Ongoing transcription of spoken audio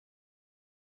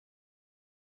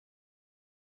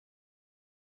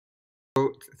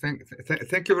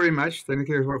Thank you very much. Thank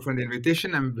you for the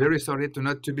invitation. I'm very sorry to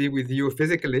not to be with you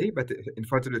physically, but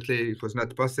unfortunately it was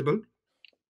not possible.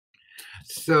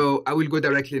 So I will go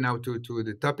directly now to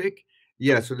the topic.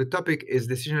 Yeah, so the topic is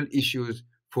decisional issues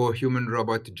for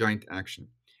human-robot joint action.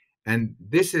 And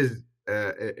this is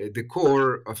the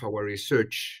core of our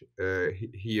research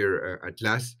here at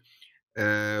LAS,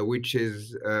 which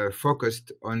is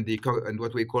focused on on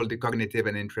what we call the cognitive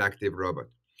and interactive robot.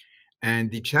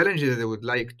 And the challenges I would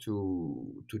like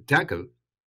to tackle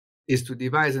is to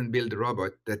devise and build a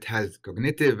robot that has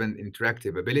cognitive and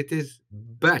interactive abilities,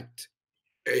 but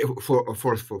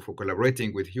for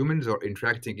collaborating with humans or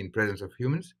interacting in presence of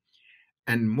humans,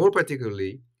 and more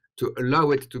particularly to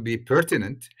allow it to be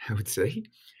pertinent, I would say,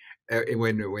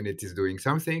 when it is doing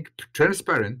something,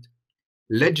 transparent,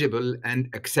 legible, and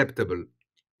acceptable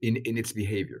in its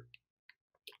behavior.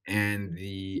 And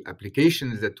the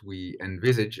applications that we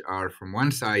envisage are, from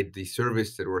one side, the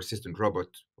service or assistant robot,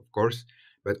 of course,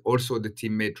 but also the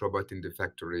teammate robot in the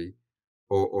factory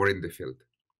or in the field.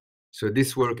 So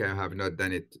this work, I have not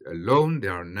done it alone.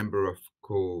 There are a number of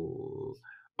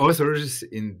co-authors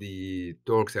in the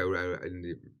talks,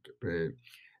 in the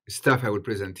stuff I will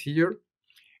present here.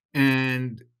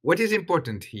 And what is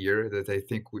important here that I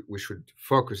think we should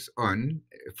focus on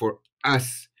for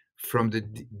us from the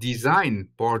design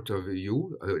part of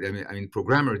view, I mean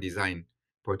programmer design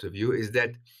point of view, is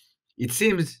that it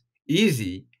seems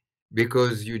easy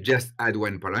because you just add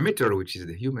one parameter, which is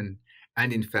the human.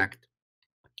 And in fact,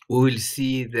 we will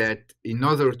see that in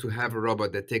order to have a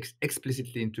robot that takes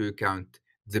explicitly into account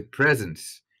the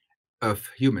presence of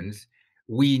humans,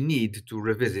 we need to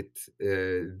revisit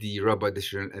the robot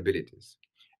decisional abilities.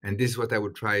 And this is what I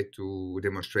will try to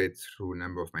demonstrate through a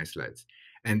number of my slides.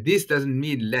 And this doesn't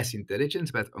mean less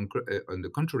intelligence, but on the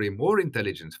contrary, more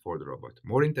intelligence for the robot.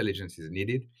 More intelligence is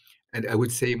needed, and I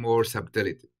would say more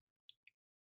subtlety.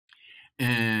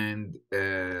 And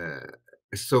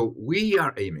so we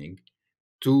are aiming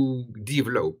to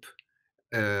develop,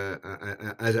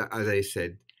 as I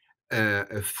said,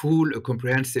 a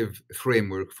comprehensive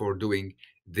framework for doing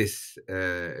this,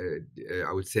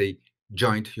 I would say,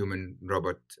 joint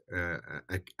human-robot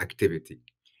activity.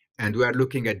 And we are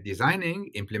looking at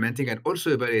designing, implementing, and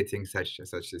also evaluating such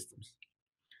systems.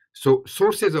 So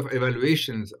sources of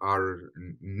evaluations are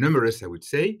numerous, I would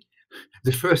say.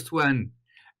 The first one,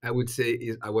 I would say,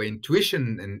 is our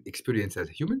intuition and experience as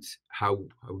humans. How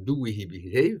do we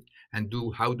behave, and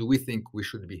how do we think we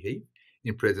should behave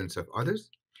in presence of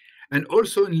others? And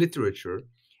also in literature,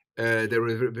 there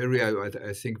are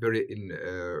I think,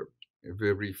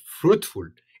 very fruitful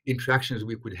interactions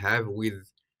we could have with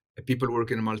people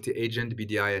working in multi-agent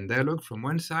BDI and dialogue from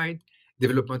one side,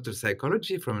 developmental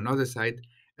psychology from another side,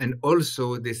 and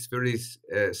also this very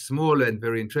small and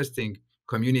very interesting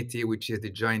community, which is the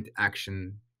joint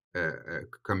action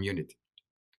community.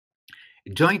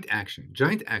 Joint action.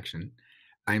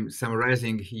 I'm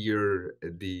summarizing here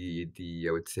the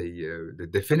I would say the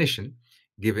definition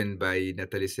given by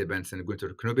Natalie Sebans and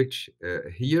Günter Knobich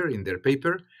here in their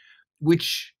paper,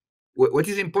 which what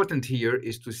is important here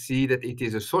is to see that it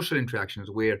is a social interactions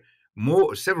where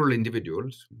several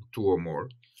individuals, two or more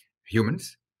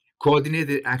humans, coordinate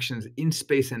their actions in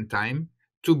space and time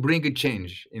to bring a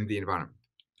change in the environment.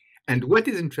 And what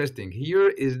is interesting here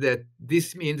is that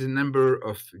this means a number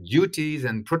of duties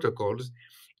and protocols,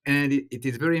 and it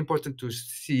is very important to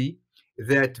see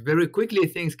that very quickly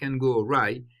things can go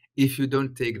awry if you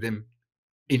don't take them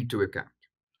into account.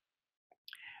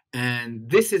 And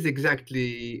this is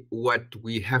exactly what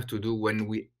we have to do when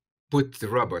we put the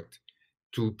robot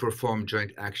to perform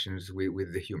joint actions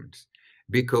with the humans,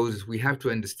 because we have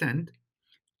to understand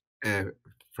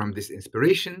from this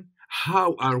inspiration,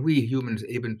 how are we humans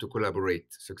able to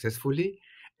collaborate successfully,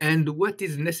 and what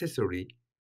is necessary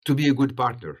to be a good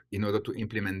partner in order to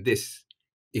implement this,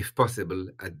 if possible,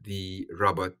 at the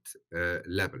robot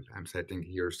level. I'm citing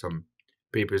here some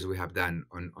papers we have done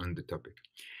on the topic.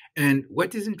 And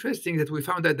what is interesting that we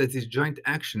found out that this joint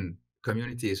action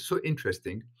community is so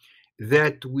interesting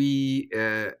that we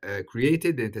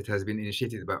created, and that has been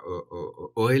initiated by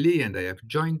OLE, and I have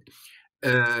joined,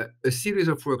 a series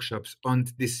of workshops on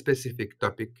this specific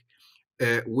topic,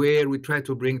 where we try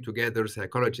to bring together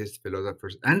psychologists,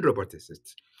 philosophers, and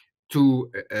roboticists to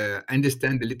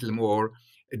understand a little more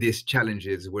these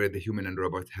challenges where the human and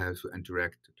robot have to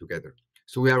interact together.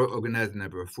 So we are organized a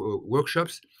number of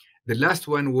workshops. The last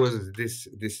one was this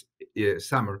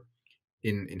summer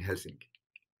in Helsinki.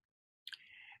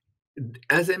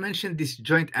 As I mentioned, this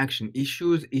joint action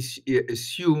issues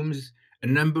assumes a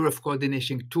number of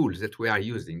coordination tools that we are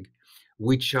using,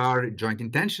 which are joint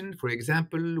intention, for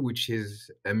example, which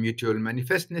is a mutual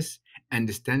manifestness,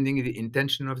 understanding the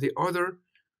intention of the other,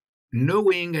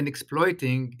 knowing and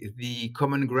exploiting the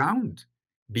common ground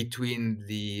between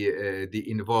the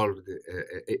involved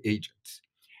agents.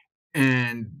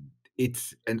 And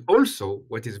also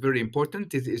what is very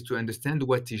important is to understand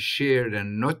what is shared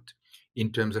and not,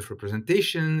 in terms of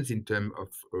representations, in terms of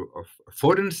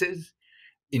affordances,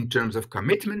 in terms of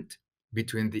commitment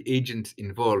between the agents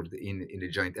involved in the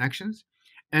joint actions,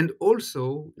 and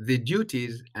also the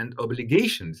duties and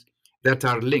obligations that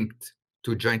are linked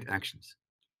to joint actions.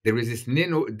 There is this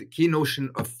the key notion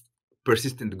of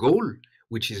persistent goal,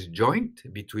 which is joint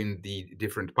between the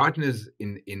different partners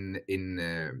in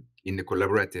the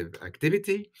collaborative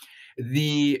activity.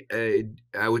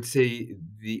 I would say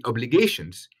the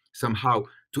obligations somehow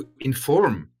to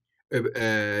inform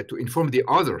the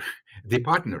other, the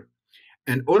partner,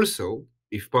 and also,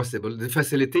 if possible, the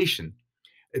facilitation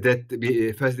that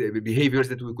behaviors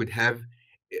that we could have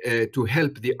to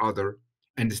help the other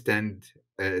understand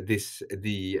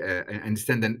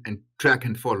understand and track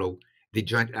and follow the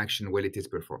joint action while it is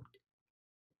performed.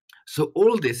 So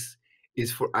all this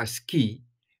is for us key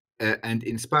and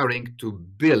inspiring to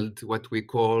build what we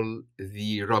call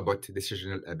the robot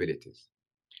decisional abilities.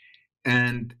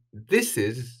 And this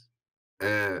is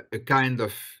a kind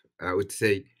of, I would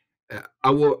say,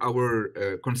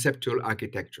 our conceptual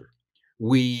architecture.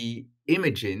 We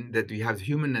imagine that you have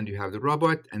human and you have the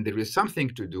robot, and there is something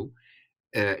to do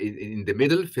in the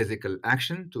middle, physical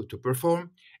action to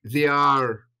perform.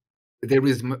 There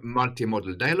is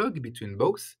multimodal dialogue between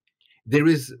both. There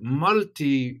is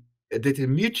mutual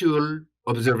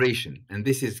observation, and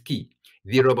this is key.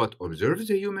 The robot observes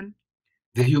the human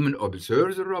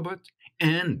observes the robot,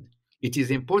 and it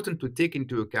is important to take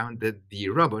into account that the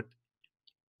robot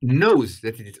knows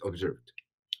that it is observed.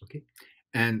 Okay,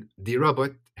 and the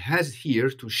robot has here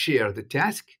to share the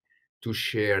task, to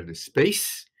share the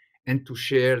space, and to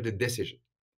share the decision.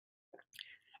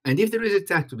 And if there is a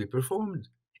task to be performed,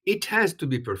 it has to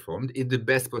be performed in the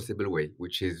best possible way,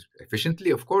 which is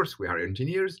efficiently, of course, we are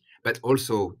engineers, but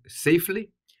also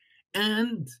safely.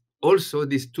 And also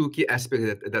these two key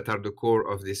aspects that are the core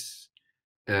of this,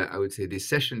 I would say, this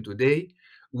session today,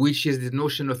 which is the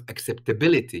notion of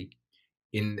acceptability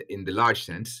in the large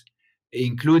sense,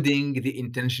 including the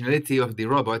intentionality of the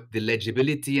robot, the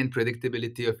legibility and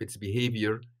predictability of its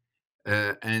behavior,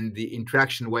 and the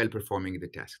interaction while performing the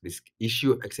task. This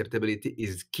issue of acceptability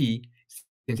is key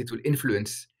since it will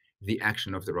influence the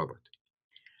action of the robot.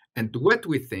 And what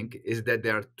we think is that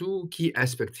there are two key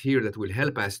aspects here that will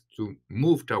help us to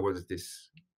move towards this,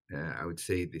 I would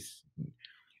say, this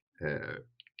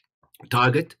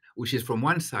target, which is from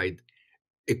one side,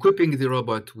 equipping the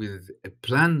robot with a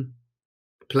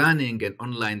planning and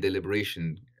online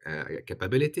deliberation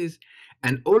capabilities,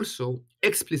 and also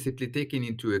explicitly taking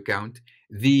into account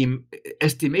the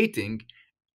estimating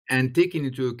and taking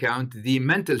into account the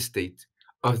mental state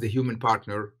of the human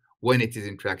partner when it is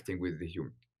interacting with the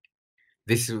human.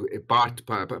 This is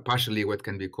partially what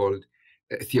can be called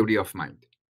a theory of mind.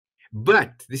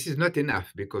 But this is not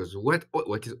enough, because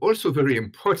what is also very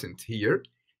important here,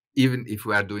 even if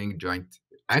we are doing joint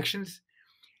actions,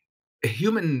 a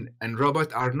human and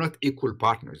robot are not equal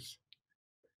partners.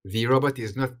 The robot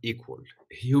is not equal.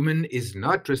 Human is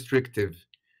not restricted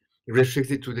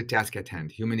to the task at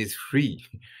hand. Human is free.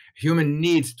 Human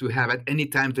needs to have at any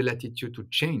time the latitude to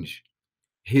change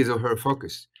his or her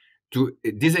focus, to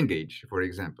disengage, for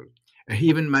example.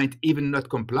 He might even not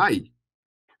comply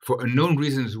for unknown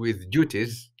reasons with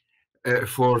duties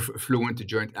for fluent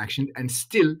joint action, and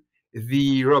still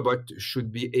the robot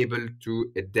should be able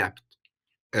to adapt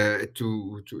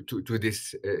to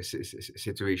this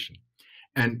situation.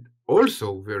 And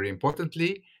also, very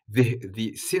importantly,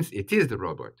 since it is the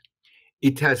robot,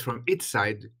 it has from its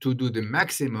side to do the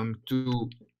maximum to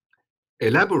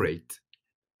elaborate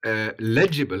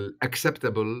legible,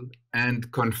 acceptable, and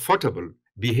comfortable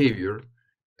behavior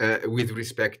with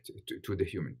respect to the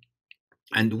human.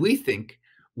 And we think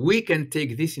we can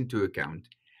take this into account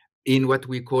in what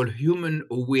we call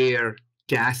human-aware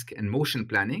task and motion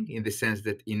planning, in the sense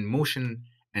that in motion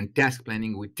and task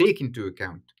planning, we take into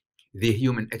account the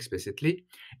human explicitly.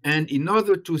 And in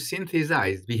order to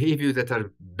synthesize behaviors that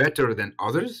are better than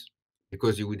others,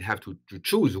 because you would have to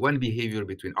choose one behavior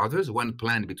between others, one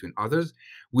plan between others,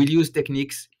 we'll use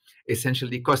techniques,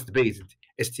 essentially cost-based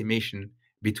estimation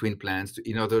between plans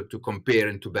in order to compare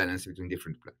and to balance between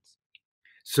different plans.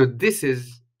 So this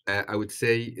is, I would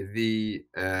say, the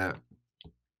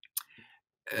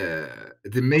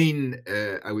main,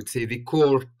 I would say, the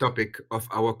core topic of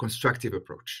our constructive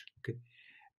approach. Okay,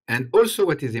 And also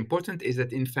what is important is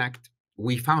that, in fact,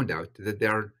 we found out that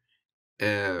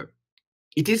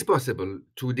it is possible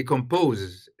to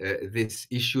decompose these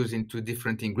issues into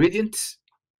different ingredients.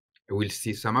 We'll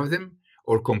see some of them,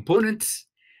 or components,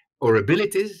 or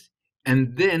abilities,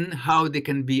 and then how they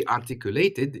can be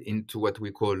articulated into what we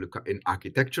call an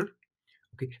architecture,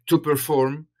 okay, to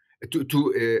perform,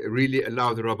 to really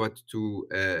allow the robot to,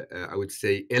 I would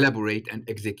say, elaborate and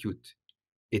execute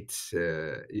its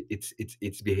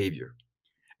behavior.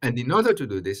 And in order to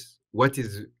do this, what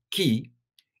is key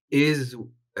is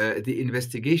the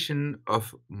investigation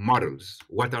of models.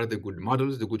 What are the good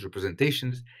models, the good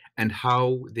representations, and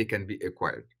how they can be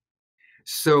acquired?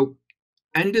 So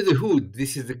under the hood,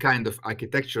 this is the kind of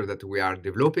architecture that we are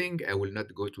developing. I will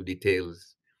not go to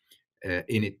details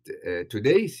in it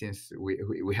today, since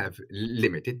we have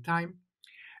limited time.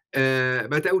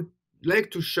 But I would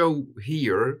like to show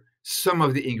here some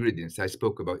of the ingredients. I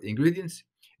spoke about ingredients.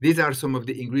 These are some of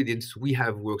the ingredients we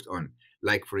have worked on.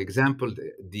 Like, for example,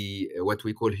 the what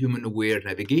we call human-aware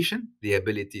navigation, the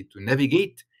ability to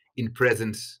navigate in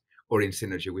presence or in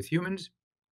synergy with humans.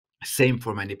 Same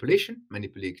for manipulation,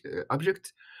 manipulate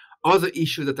objects. Other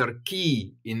issues that are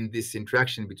key in this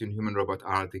interaction between human and robot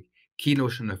are the key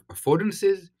notion of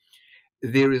affordances.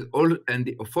 There is all, and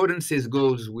the affordances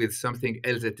goes with something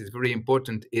else that is very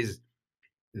important, is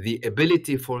the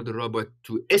ability for the robot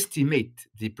to estimate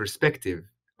the perspective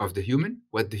of the human,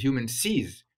 what the human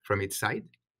sees from its side.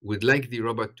 Would like the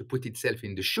robot to put itself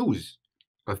in the shoes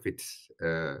of its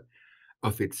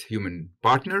human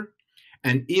partner,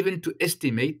 and even to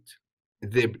estimate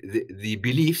the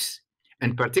beliefs,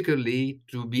 and particularly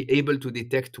to be able to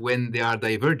detect when they are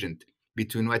divergent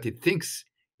between what it thinks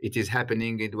it is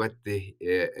happening and what the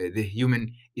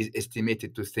human is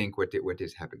estimated to think what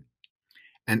is happening.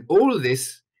 And all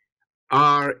this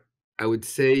are, I would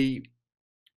say,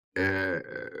 uh,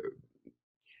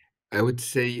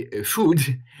 food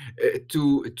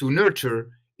to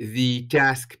nurture the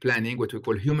task planning, what we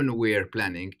call human-aware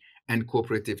planning, and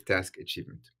cooperative task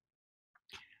achievement.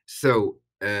 So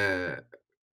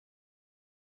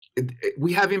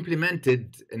we have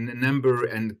implemented a number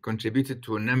and contributed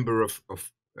to a number of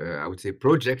I would say,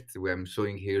 projects, where I'm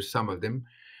showing here some of them,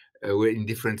 in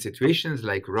different situations,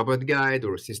 like robot guide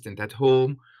or assistant at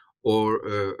home, or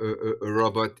a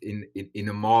robot in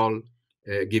a mall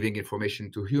giving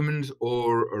information to humans,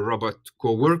 or a robot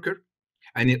co-worker.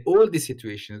 And in all these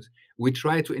situations, we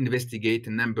try to investigate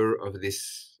a number of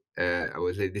these, I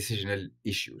would say, decisional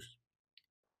issues,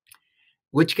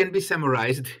 which can be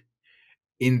summarized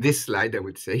in this slide, I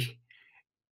would say.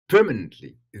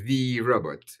 Permanently, the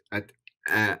robot at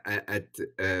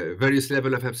various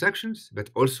level of abstractions, but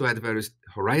also at various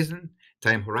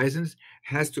time horizons,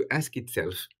 has to ask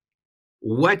itself,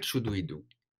 what should we do?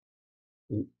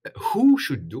 Who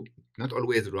should do? Not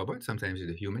always the robot, sometimes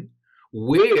the human.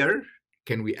 Where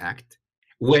can we act?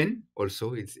 When,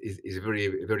 also, is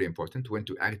very, very important, when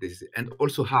to act, and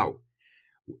also how.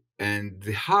 And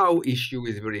the how issue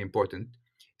is very important,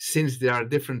 since there are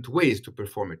different ways to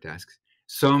perform a task.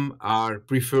 Some are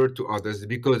preferred to others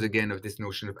because, again, of this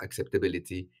notion of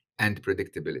acceptability and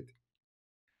predictability.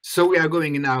 So we are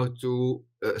going now to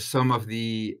some of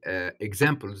the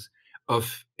examples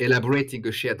of elaborating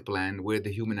a shared plan where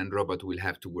the human and robot will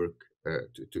have to work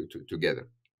together.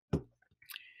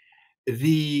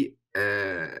 The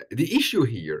issue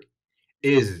here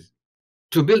is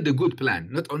to build a good plan,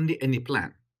 not only any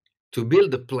plan, to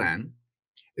build a plan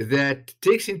that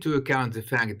takes into account the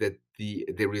fact that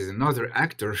there is another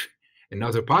actor,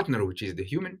 another partner, which is the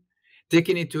human,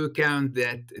 taking into account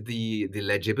that the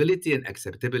legibility and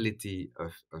acceptability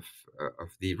of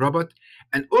the robot,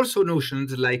 and also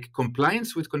notions like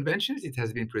compliance with conventions. It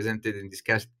has been presented and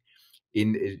discussed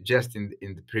in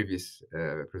the previous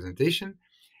presentation.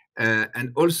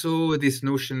 And also these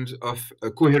notions of a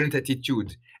coherent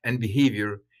attitude and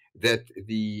behavior that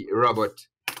the robot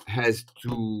has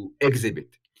to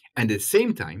exhibit. And at the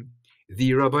same time,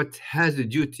 the robot has a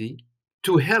duty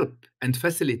to help and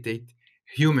facilitate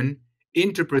human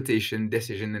interpretation,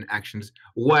 decision, and actions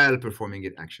while performing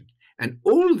an action. And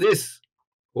all this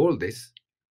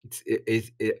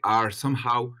are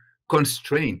somehow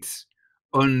constraints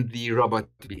on the robot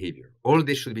behavior. All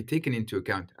this should be taken into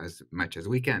account as much as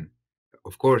we can,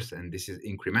 of course, and this is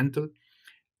incremental,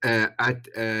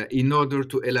 in order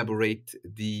to elaborate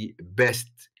the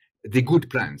good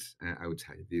plans, I would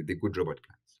say, the good robot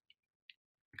plans.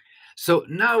 So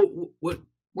now,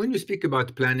 when you speak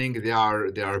about planning, there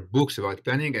are books about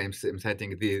planning. I'm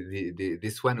citing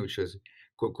this one, which was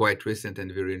quite recent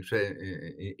and very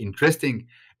interesting,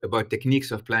 about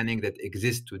techniques of planning that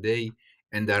exist today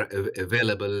and are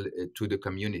available to the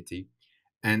community,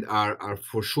 and are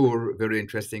for sure very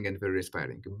interesting and very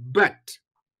inspiring. But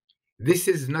this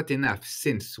is not enough,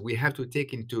 since we have to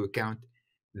take into account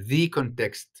the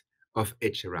context of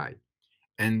HRI.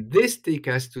 And this takes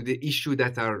us to the issue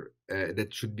that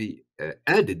should be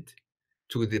added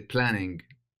to the planning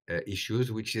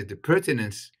issues, which is the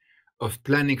pertinence of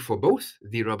planning for both.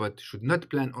 The robot should not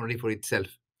plan only for itself,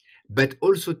 but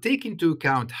also take into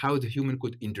account how the human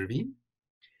could intervene.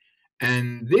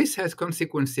 And this has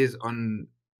consequences on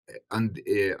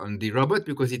the robot,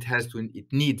 because it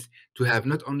needs to have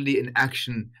not only an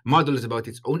action models about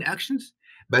its own actions,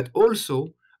 but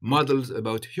also models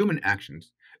about human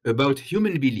actions, about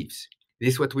human beliefs.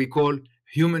 This is what we call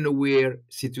human-aware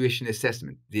situation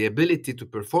assessment, the ability to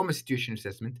perform a situation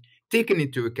assessment, taking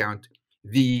into account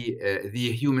the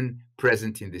human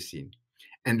present in the scene.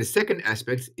 And the second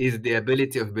aspect is the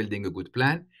ability of building a good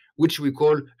plan, which we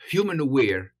call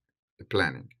human-aware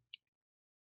planning.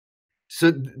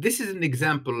 So this is an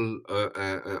example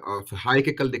of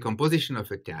hierarchical decomposition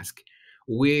of a task,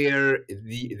 where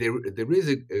there is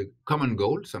a common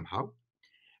goal somehow,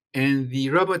 and the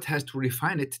robot has to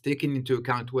refine it, taking into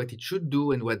account what it should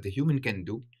do and what the human can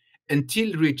do,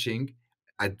 until reaching,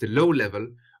 at the low level,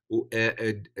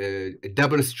 a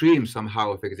double stream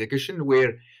somehow of execution,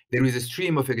 where there is a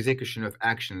stream of execution of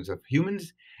actions of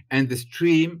humans, and the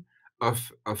stream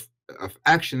of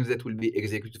actions that will be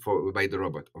executed by the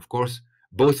robot. Of course,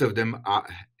 both of them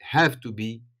have to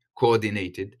be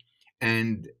coordinated,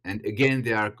 and again,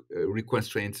 there are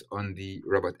constraints on the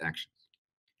robot actions.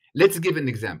 Let's give an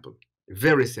example.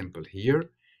 Very simple here.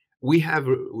 We have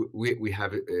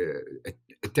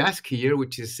a task here,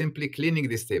 which is simply cleaning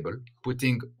this table,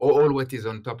 putting all what is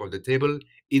on top of the table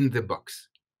in the box.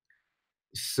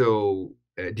 So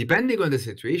depending on the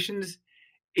situations,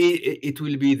 it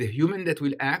will be the human that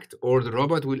will act, or the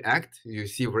robot will act. You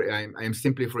see where I'm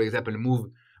simply, for example,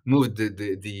 move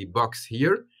the box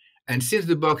here. And since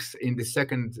the box in the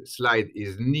second slide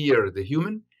is near the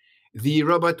human, the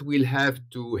robot will have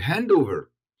to hand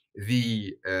over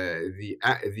the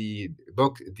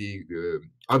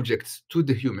objects to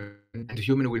the human, and the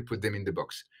human will put them in the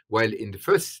box. While in the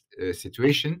first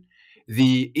situation,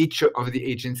 each of the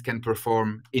agents can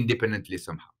perform independently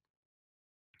somehow.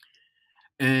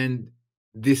 And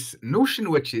this notion,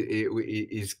 which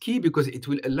is key, because it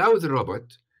will allow the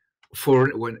robot, for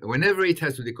whenever it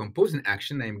has to decompose an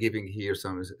action, I'm giving here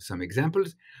some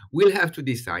examples, will have to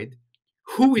decide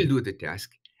who will do the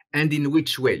task and in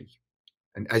which way.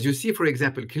 And as you see, for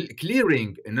example,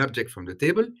 clearing an object from the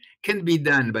table can be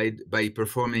done by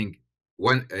performing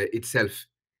one itself,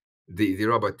 the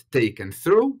robot take and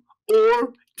throw,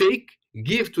 or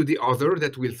give to the other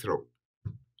that will throw.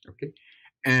 Okay,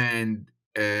 and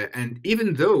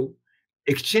even though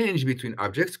exchange between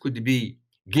objects could be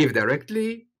give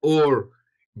directly, or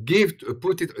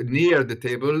put it near the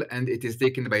table and it is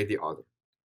taken by the other.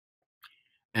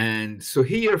 And so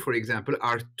here, for example,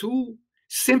 are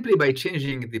simply by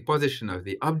changing the position of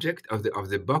the object of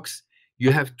the box,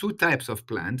 you have two types of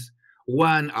plans.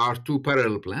 One are two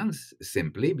parallel plans,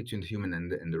 simply between the human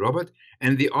and the robot,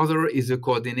 and the other is a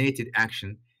coordinated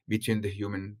action between the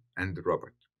human and the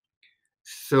robot.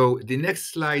 So the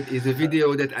next slide is a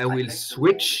video that I will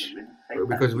switch,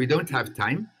 because we don't have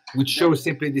time, which shows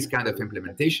simply this kind of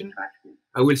implementation.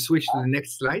 I will switch to the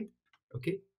next slide,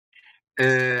 okay,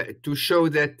 to show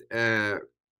that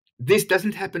this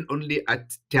doesn't happen only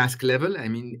at task level. I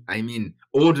mean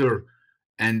order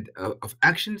and of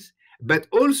actions, but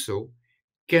also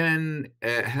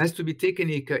has to be taken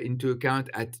into account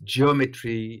at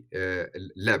geometry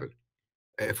level.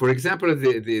 For example,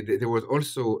 there was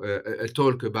also a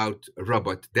talk about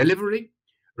robot delivering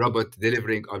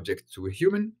objects to a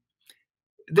human.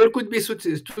 There could be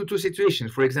two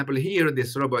situations. For example, here,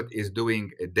 this robot is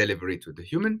doing a delivery to the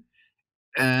human,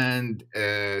 and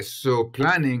so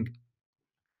planning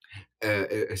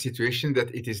a situation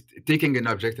that it is taking an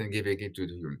object and giving it to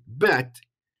the human. But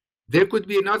there could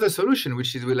be another solution,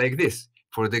 which is like this.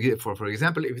 For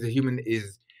example, if the human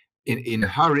is in a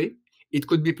hurry, it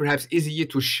could be perhaps easier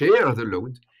to share the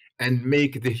load and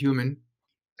make the human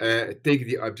take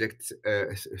the object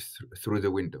through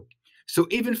the window. So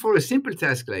even for a simple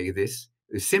task like this,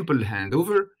 a simple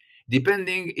handover,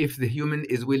 depending if the human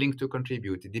is willing to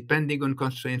contribute, depending on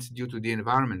constraints due to the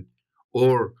environment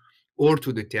or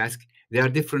to the task, there are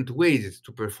different ways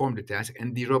to perform the task,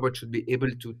 and the robot should be able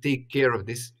to take care of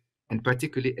this and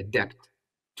particularly adapt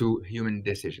to human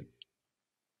decision.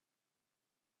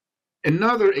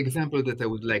 Another example that I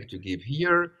would like to give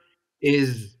here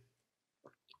is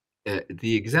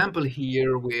the example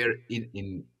here where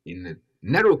in a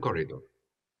narrow corridor,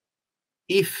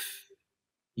 if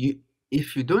you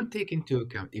if you don't take into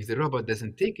account, if the robot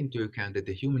doesn't take into account that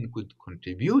the human could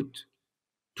contribute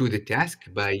to the task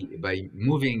by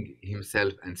moving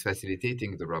himself and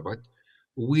facilitating the robot,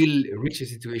 we'll reach a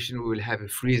situation where we'll have a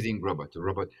freezing robot. The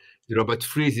robot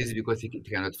freezes because it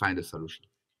cannot find a solution.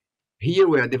 Here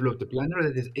we have developed a planner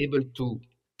that is able to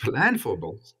plan for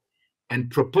both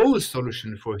and propose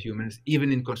solutions for humans,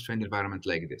 even in constrained environment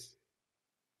like this.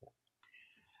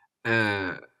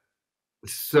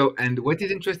 And what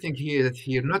is interesting here is that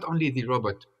here not only the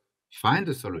robot finds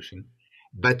a solution,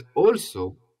 but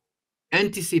also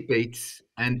anticipates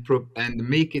and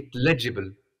make it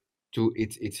legible to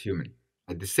its human.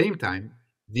 At the same time,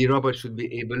 the robot should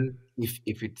be able,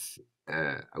 if it's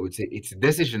I would say its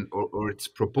decision or its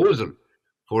proposal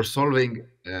for solving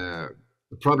a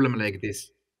problem like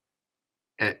this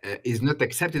is not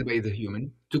accepted by the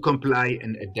human, to comply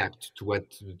and adapt to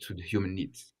what to the human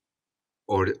needs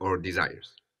or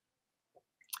desires.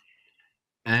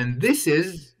 And this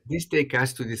takes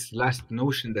us to this last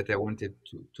notion that I wanted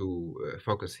to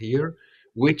focus here,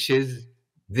 which is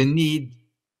the need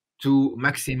to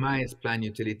maximize plan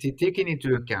utility, taking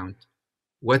into account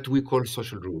what we call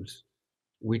social rules,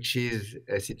 which is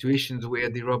situations where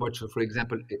the robot should, for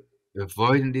example,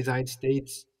 avoid undesired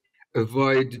states,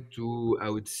 avoid to, I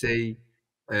would say,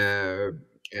 uh,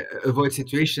 avoid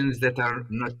situations that are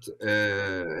not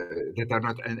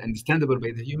understandable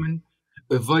by the human,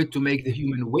 avoid to make the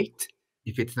human wait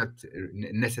if it's not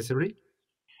necessary,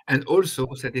 and also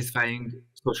satisfying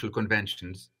social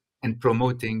conventions and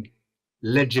promoting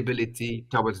legibility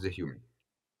towards the human.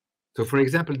 So, for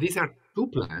example, these are two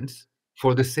plans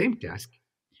for the same task,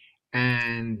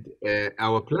 and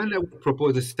our planner would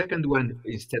propose the second one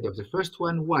instead of the first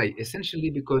one. Why? Essentially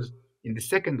because in the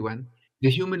second one, the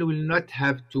human will not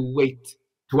have to wait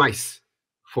twice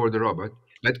for the robot,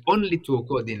 but only to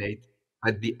coordinate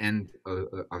at the end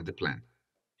of the plan.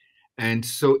 And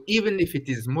so even if it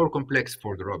is more complex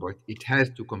for the robot, it has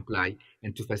to comply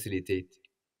and to facilitate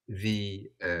I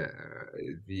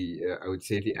would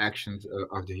say the actions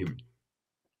of the human.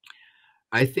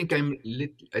 I think I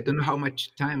don't know how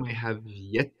much time I have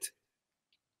yet.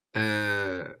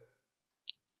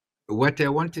 What I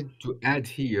wanted to add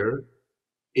here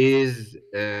is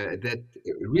that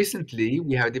recently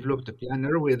we have developed a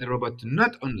planner where the robot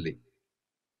not only,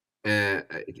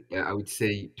 I would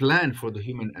say, plan for the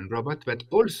human and robot, but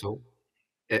also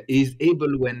is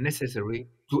able, when necessary,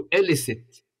 to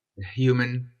elicit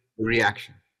human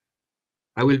reaction.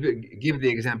 I will give the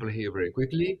example here very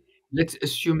quickly. Let's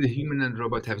assume the human and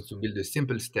robot have to build a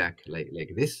simple stack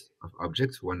like this of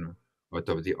objects, one out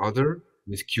of the other,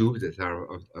 with cubes that are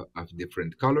of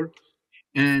different color.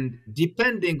 And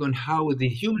depending on how the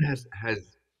human has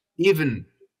even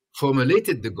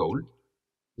formulated the goal,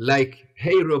 like,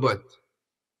 hey, robot,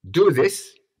 do this,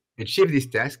 achieve this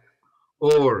task,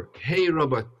 or hey,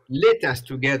 robot, let us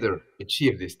together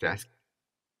achieve this task,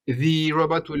 the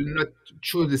robot will not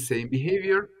choose the same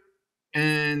behavior.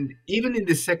 And even in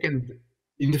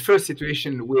the first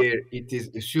situation where it is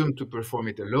assumed to perform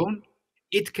it alone,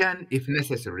 it can, if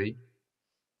necessary,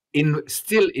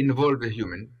 still involve the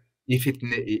human if it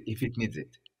needs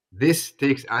it. This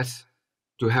takes us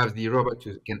to have the robot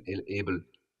who can able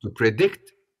to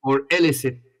predict or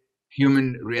elicit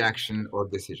human reaction or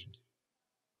decision.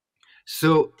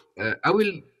 So I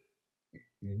will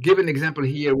give an example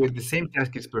here where the same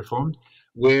task is performed,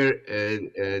 where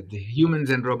the humans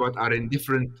and robot are in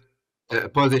different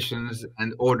positions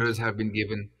and orders have been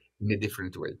given in a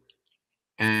different way.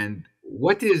 And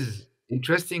what is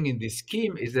interesting in this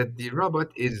scheme is that the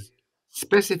robot is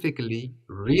specifically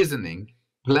reasoning,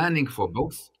 planning for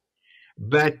both,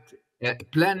 but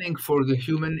planning for the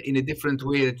human in a different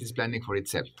way that is planning for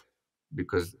itself,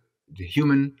 because the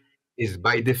human is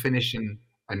by definition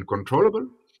uncontrollable.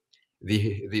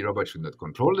 The robot should not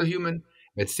control the human,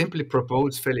 but simply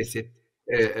propose, elicit,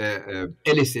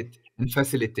 and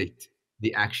facilitate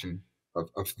the action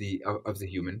of the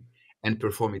human and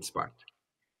perform its part.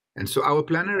 And so our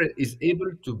planner is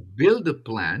able to build a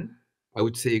plan, I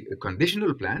would say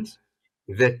conditional plans,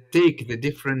 that take the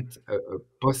different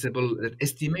possible, that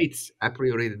estimates a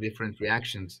priori the different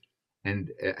reactions and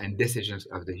decisions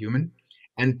of the human,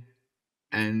 and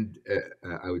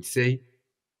I would say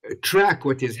track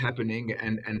what is happening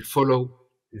and follow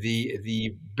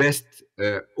the best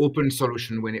open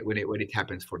solution when it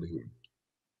happens for the human.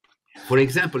 For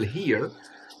example, here,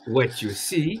 what you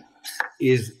see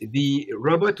is the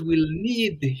robot will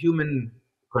need the human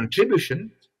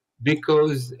contribution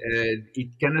because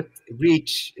it cannot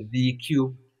reach the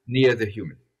cube near the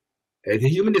human. The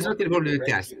human is not involved in the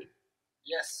task.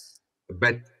 Yes.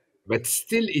 But but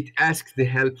still it asks the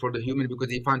help for the human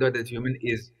because he found out that human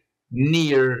is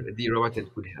near the robot that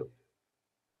could help.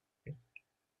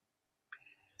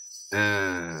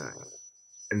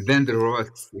 And then the robot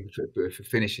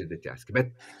finishes the task. But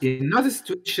in other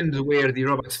situations where the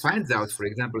robot finds out, for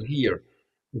example, here,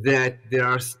 that there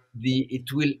are it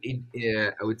will,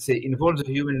 I would say, involve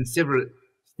the human in several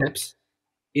steps.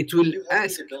 It will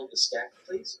ask. To build the stack,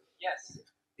 please. Yes.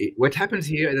 What happens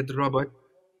here is that the robot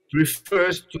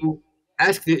prefers to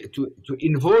ask to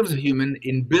involve the human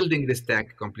in building the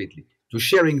stack completely, to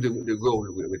sharing the goal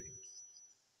with him.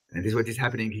 And this is what is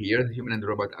happening here. The human and the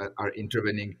robot are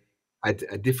intervening at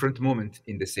a different moment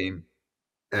in the same,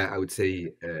 I would say,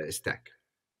 stack.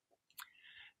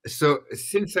 So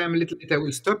since I'm a little bit, I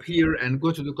will stop here and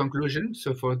go to the conclusion. So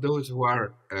for those who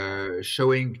are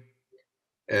showing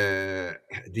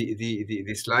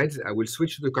the slides, I will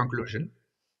switch to the conclusion.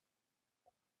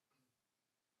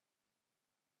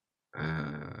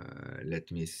 Let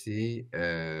me see.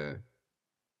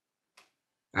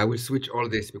 I will switch all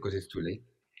this because it's too late.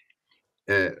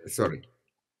 Sorry.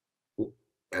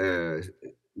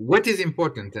 What is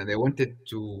important, and I wanted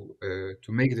to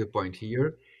make the point here,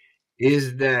 is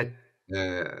that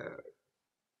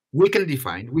we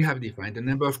have defined a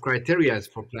number of criteria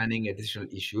for planning additional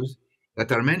issues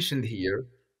that are mentioned here,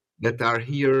 that are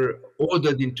here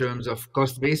ordered in terms of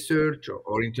cost-based search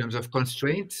or in terms of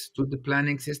constraints to the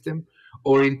planning system,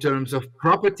 or in terms of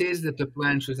properties that the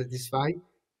plan should satisfy,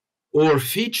 or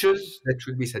features that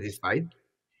should be satisfied.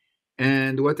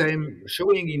 And what I'm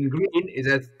showing in green is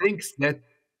that things that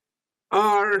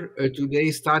are today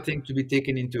starting to be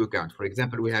taken into account. For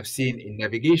example, we have seen in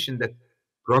navigation that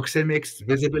proxemics,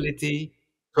 visibility,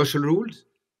 social rules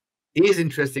is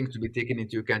interesting to be taken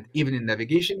into account even in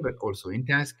navigation, but also in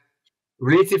task.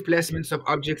 Relative placements of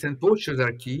objects and postures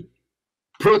are key.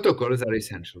 Protocols are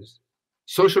essentials.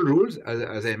 Social rules,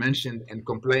 as I mentioned, and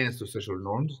compliance to social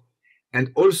norms.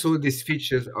 And also these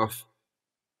features of,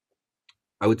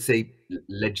 I would say,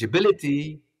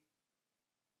 legibility,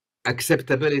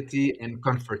 acceptability, and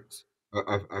comfort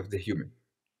of the human.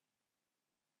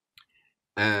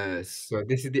 So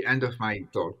this is the end of my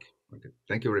talk. Okay.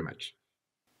 Thank you very much.